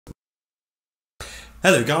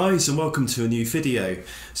Hello guys and welcome to a new video.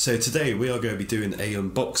 So today we are going to be doing a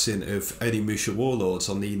unboxing of Onimusha Warlords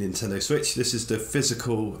on the Nintendo Switch. This is the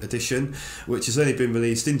physical edition which has only been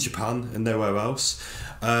released in Japan and nowhere else.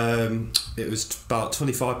 It was about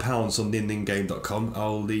 £25 on nindingame.com.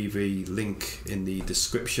 I'll leave a link in the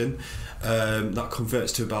description. That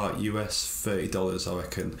converts to about US $30 I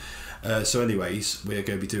reckon. So anyways, we're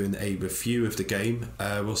going to be doing a review of the game.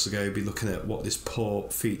 We're also going to be looking at what this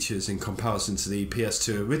port features in comparison to the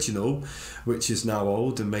PS2 original, which is now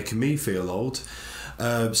old and making me feel old.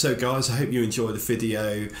 So guys, I hope you enjoy the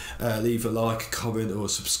video. Leave a like, a comment or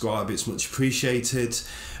subscribe, it's much appreciated.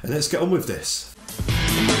 And let's get on with this.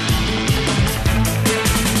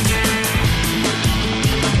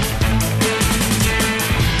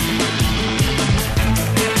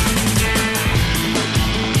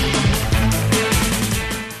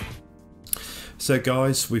 So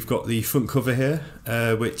guys, we've got the front cover here,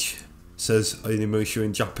 which says Onimusha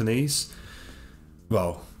in Japanese.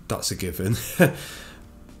 Well, that's a given.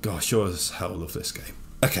 Gosh, sure as hell love this game.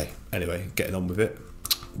 Okay, anyway, getting on with it.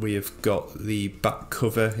 We have got the back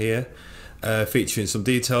cover here, featuring some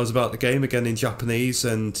details about the game, again in Japanese,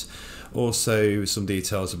 and also some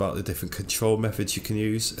details about the different control methods you can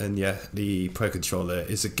use. And yeah, the Pro Controller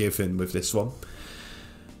is a given with this one.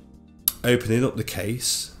 Opening up the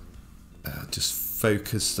case, just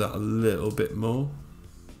focus that a little bit more.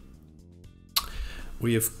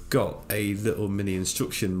 We have got a little mini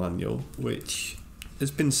instruction manual which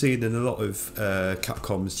has been seen in a lot of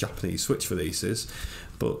Capcom's Japanese Switch releases,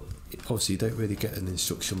 but obviously you don't really get an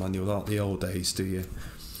instruction manual like the old days, do you?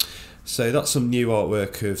 So that's some new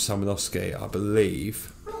artwork of Onimusha, I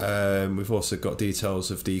believe. We've also got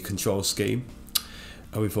details of the control scheme,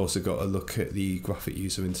 and we've also got a look at the graphic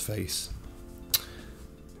user interface.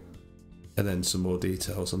 And then some more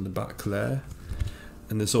details on the back there,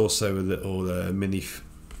 and there's also a little mini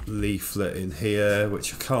leaflet in here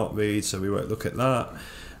which I can't read, so we won't look at that.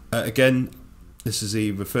 Again, this is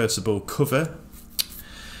a reversible cover.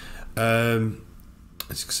 As you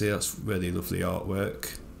can see, that's really lovely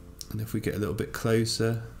artwork, and if we get a little bit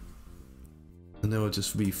closer, and then I'll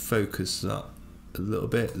just refocus that a little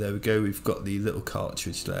bit. There we go, we've got the little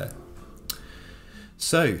cartridge there.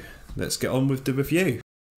 So let's get on with the review.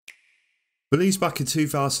 Released back in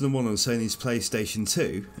 2001 on Sony's PlayStation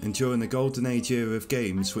 2, and during the golden age era of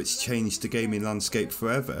games which changed the gaming landscape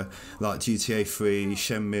forever, like GTA 3,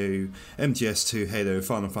 Shenmue, MGS2, Halo and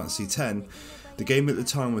Final Fantasy X, the game at the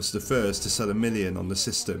time was the first to sell 1 million on the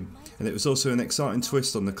system, and it was also an exciting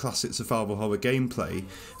twist on the classic survival horror gameplay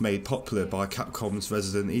made popular by Capcom's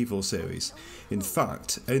Resident Evil series. In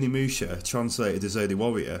fact, Onimusha, translated as Only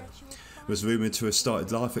Warrior, was rumoured to have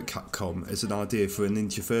started life at Capcom as an idea for a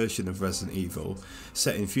ninja version of Resident Evil,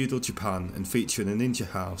 set in feudal Japan and featuring a ninja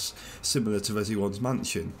house similar to Resident 1's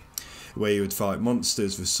mansion, where you would fight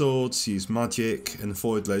monsters with swords, use magic and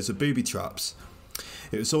avoid loads of booby traps.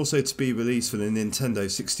 It was also to be released for the Nintendo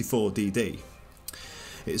 64 DD.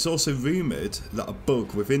 It is also rumoured that a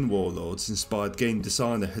bug within Warlords inspired game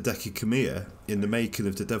designer Hideki Kamiya in the making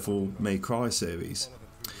of the Devil May Cry series,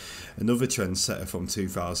 another trendsetter from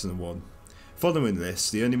 2001. Following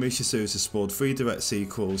this, the Onimusha series has spawned 3 direct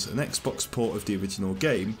sequels, an Xbox port of the original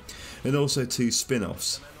game, and also 2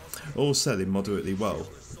 spin-offs, all selling moderately well.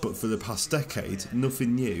 But for the past decade,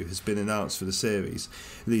 nothing new has been announced for the series,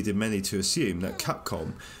 leading many to assume that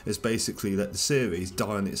Capcom has basically let the series die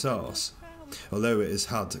on its arse, although it has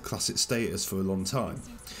had classic status for a long time.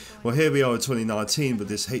 Well, here we are in 2019 with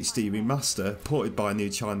this HD remaster ported by a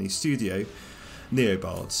new Chinese studio,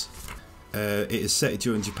 Neobards. It is set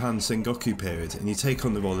during Japan's Sengoku period, and you take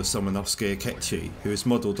on the role of Onimusha Akechi, who is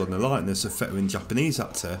modelled on the likeness of veteran Japanese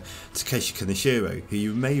actor Takeshi Kaneshiro, who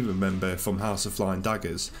you may remember from House of Flying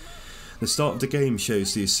Daggers. The start of the game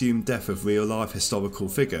shows the assumed death of real-life historical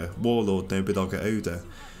figure Warlord Nobunaga Oda,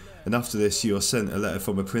 and after this you are sent a letter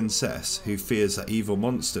from a princess who fears that evil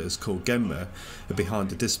monsters called Genma are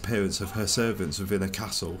behind the disappearance of her servants within a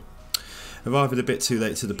castle. Arriving a bit too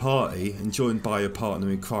late to the party and joined by your partner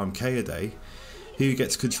in crime Kaede, who you get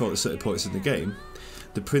to control at certain points in the game,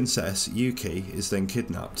 the princess Yuki is then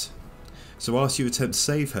kidnapped. So whilst you attempt to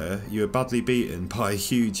save her, you are badly beaten by a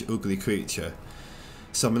huge ugly creature.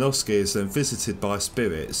 Onimusha is then visited by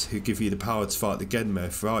spirits who give you the power to fight the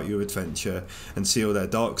Genma throughout your adventure and seal their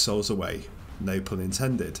dark souls away. No pun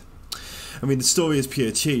intended. I mean, the story is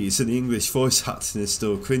pure cheese and the English voice acting is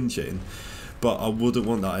still cringing, but I wouldn't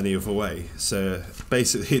want that any other way. So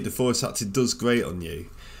basically the voice acting does grate on you.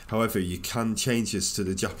 However, you can change this to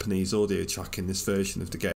the Japanese audio track in this version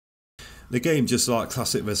of the game. The game, just like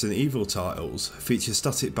classic Resident Evil titles, features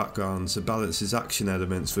static backgrounds and balances action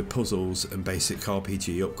elements with puzzles and basic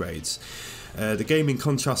RPG upgrades. The game, in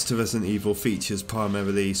contrast to Resident Evil, features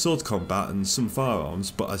primarily sword combat and some firearms,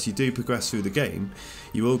 but as you do progress through the game,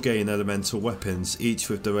 you will gain elemental weapons, each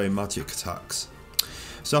with their own magic attacks.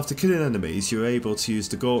 So after killing enemies, you're able to use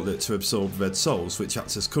the gauntlet to absorb red souls, which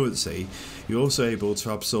acts as currency. You're also able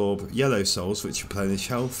to absorb yellow souls, which replenish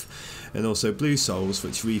health, and also blue souls,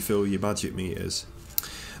 which refill your magic meters.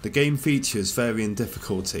 The game features varying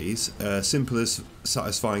difficulties, simple as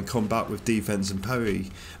satisfying combat with defense and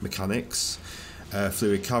parry mechanics,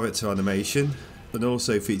 fluid character animation, and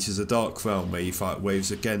also features a dark realm where you fight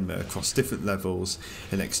waves of Genma across different levels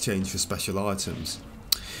in exchange for special items.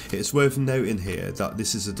 It's worth noting here that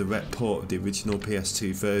this is a direct port of the original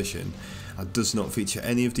PS2 version and does not feature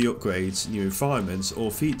any of the upgrades, new refinements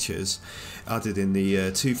or features added in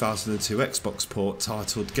the 2002 Xbox port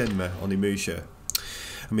titled Genma Onimusha.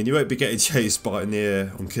 I mean, you won't be getting chased by a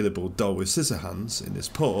near unkillable doll with scissor hands in this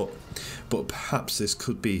port, but perhaps this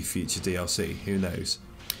could be future DLC, who knows.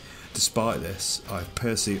 Despite this, I've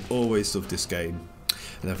personally always loved this game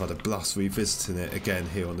and I've had a blast revisiting it again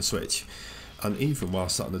here on the Switch, and even while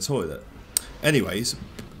sat on the toilet. Anyways,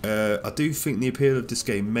 I do think the appeal of this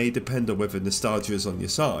game may depend on whether nostalgia is on your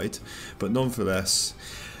side, but nonetheless,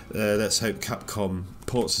 let's hope Capcom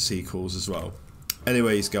ports the sequels as well.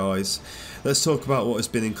 Anyways guys, let's talk about what has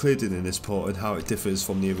been included in this port and how it differs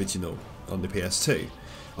from the original on the PS2.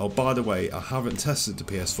 Oh, by the way, I haven't tested the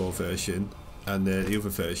PS4 version and the other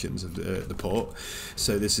versions of the port,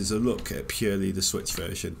 so this is a look at purely the Switch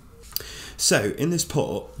version. So, in this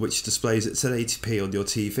port, which displays at 1080p on your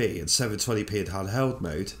TV and 720p in handheld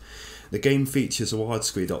mode, the game features a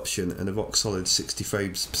widescreen option and a rock-solid 60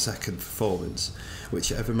 frames per second performance,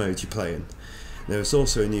 whichever mode you're playing. There is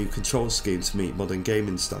also a new control scheme to meet modern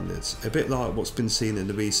gaming standards, a bit like what's been seen in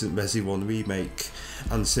the recent Resi 1 remake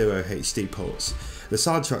and Zero HD ports. The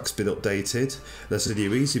soundtrack's been updated, there's a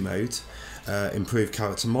new easy mode, improved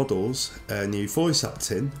character models, new voice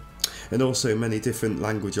acting, and also many different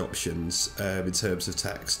language options in terms of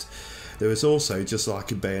text. There is also, just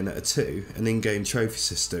like in Bayonetta 2, an in-game trophy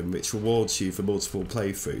system which rewards you for multiple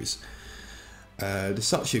playthroughs. This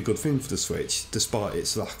is actually a good thing for the Switch, despite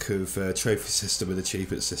its lack of trophy system and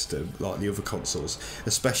achievement system like the other consoles,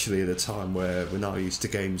 especially at a time where we're now used to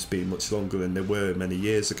games being much longer than they were many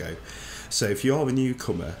years ago. So if you are a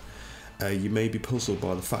newcomer, you may be puzzled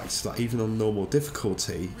by the fact that even on normal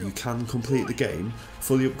difficulty, you can complete the game,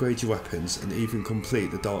 fully upgrade your weapons, and even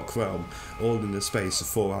complete the Dark Realm, all in the space of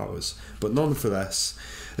 4 hours. But nonetheless,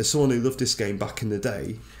 as someone who loved this game back in the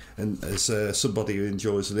day, and as somebody who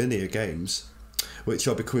enjoys linear games, which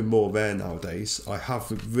are becoming more rare nowadays, I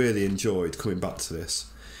have really enjoyed coming back to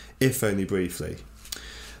this, if only briefly.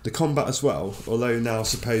 The combat as well, although now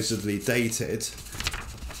supposedly dated,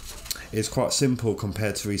 is quite simple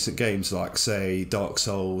compared to recent games like, say, Dark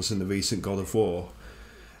Souls and the recent God of War.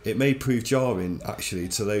 It may prove jarring, actually,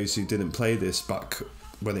 to those who didn't play this back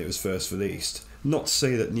when it was first released. Not to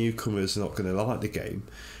say that newcomers are not going to like the game,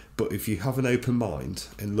 but if you have an open mind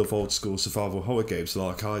and love old school survival horror games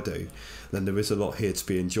like I do, then there is a lot here to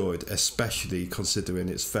be enjoyed, especially considering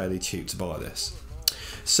it's fairly cheap to buy this.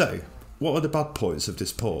 So, what are the bad points of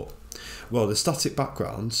this port? Well, the static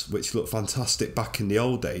backgrounds, which look fantastic back in the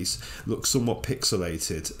old days, look somewhat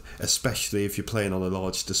pixelated, especially if you're playing on a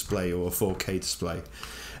large display or a 4K display,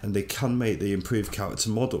 and they can make the improved character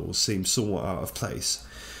models seem somewhat out of place.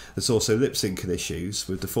 There's also lip syncing issues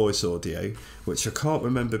with the voice audio, which I can't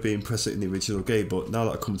remember being present in the original game, but now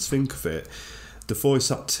that I come to think of it, the voice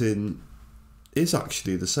acting is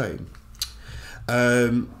actually the same.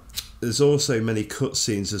 There's also many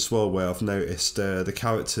cutscenes as well where I've noticed the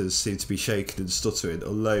characters seem to be shaking and stuttering.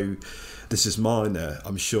 Although this is minor,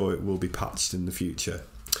 I'm sure it will be patched in the future.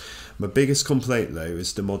 My biggest complaint though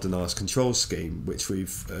is the modernised control scheme, which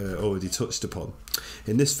we've already touched upon.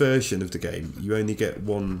 In this version of the game, you only get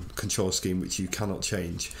one control scheme which you cannot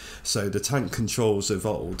change. So the tank controls of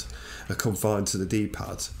old are confined to the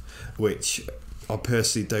D-pad, which I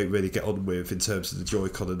personally don't really get on with in terms of the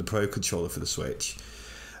Joy-Con and the Pro Controller for the Switch.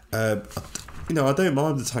 I don't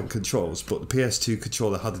mind the tank controls, but the PS2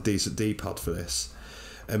 controller had a decent D-pad for this,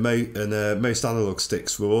 and most analog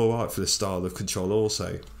sticks were alright for this style of control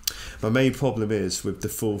also. My main problem is with the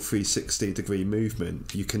full 360 degree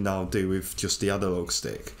movement you can now do with just the analog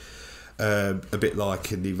stick, a bit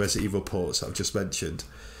like in the Resident Evil ports I've just mentioned.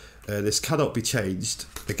 This cannot be changed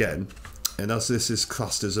again, and as this is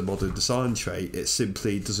classed as a modern design trait, it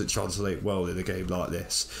simply doesn't translate well in a game like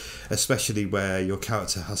this, especially where your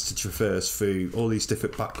character has to traverse through all these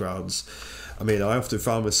different backgrounds I mean, I often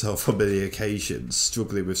found myself on many occasions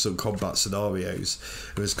struggling with some combat scenarios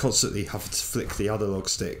and was constantly having to flick the analog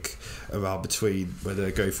stick around between when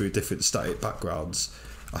they go through different static backgrounds.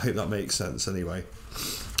 I hope that makes sense anyway.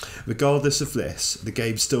 Regardless of this, the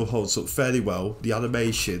game still holds up fairly well, the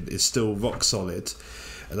animation is still rock solid,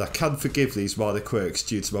 and I can forgive these minor quirks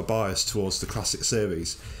due to my bias towards the classic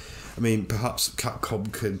series. I mean, perhaps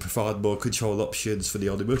Capcom can provide more control options for the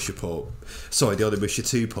Onimusha port. Sorry, the Onimusha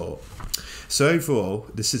 2 port. So overall,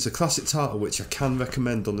 this is a classic title which I can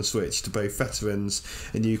recommend on the Switch to both veterans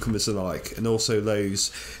and newcomers alike, and also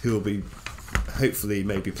those who will be hopefully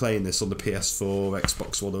maybe playing this on the PS4,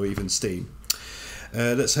 Xbox One or even Steam.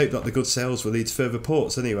 Let's hope that the good sales will lead to further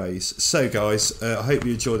ports anyways. So guys, I hope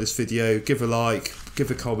you enjoyed this video. Give a like,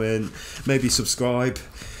 give a comment, maybe subscribe.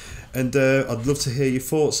 And I'd love to hear your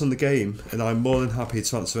thoughts on the game, and I'm more than happy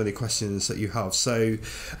to answer any questions that you have. So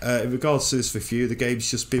in regards to this review, the game's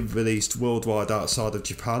just been released worldwide outside of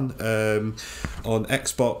Japan, on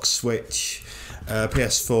Xbox, Switch,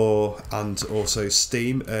 PS4 and also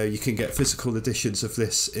Steam. You can get physical editions of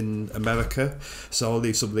this in America, so I'll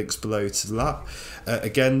leave some links below to that.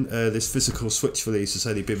 Again, this physical Switch release has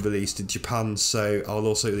only been released in Japan, so I'll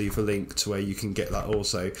also leave a link to where you can get that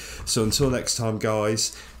also. So until next time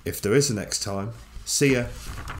guys, if there is a next time, see ya!